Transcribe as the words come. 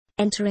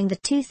Entering the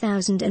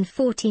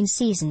 2014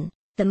 season,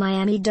 the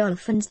Miami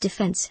Dolphins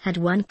defense had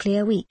one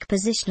clear weak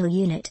positional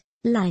unit,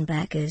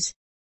 linebackers.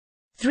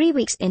 3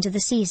 weeks into the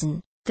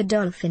season, the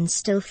Dolphins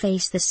still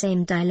face the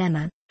same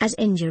dilemma, as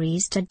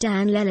injuries to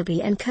Dan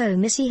Lellaby and Koa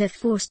Misi have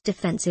forced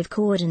defensive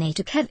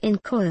coordinator Kevin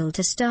Coyle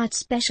to start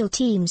special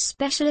teams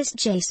specialist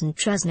Jason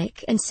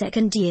Trusnick and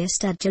second-year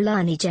stud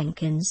Jelani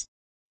Jenkins.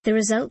 The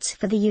results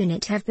for the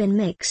unit have been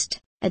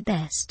mixed, at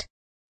best.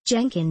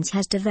 Jenkins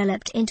has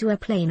developed into a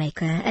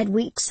playmaker at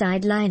weak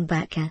side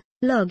linebacker,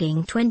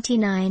 logging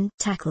 29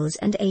 tackles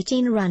and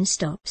 18 run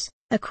stops,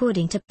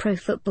 according to Pro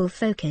Football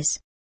Focus.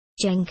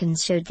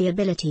 Jenkins showed the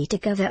ability to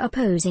cover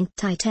opposing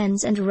tight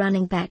ends and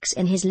running backs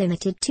in his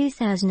limited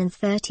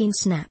 2013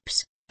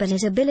 snaps, but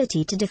his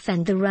ability to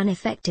defend the run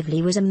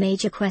effectively was a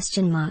major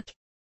question mark.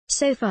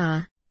 So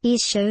far,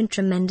 he's shown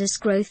tremendous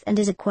growth and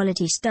is a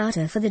quality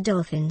starter for the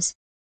Dolphins.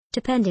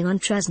 Depending on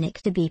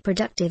Trusnick to be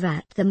productive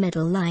at the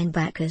middle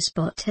linebacker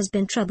spot has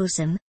been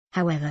troublesome,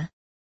 however.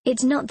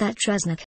 It's not that Trusnick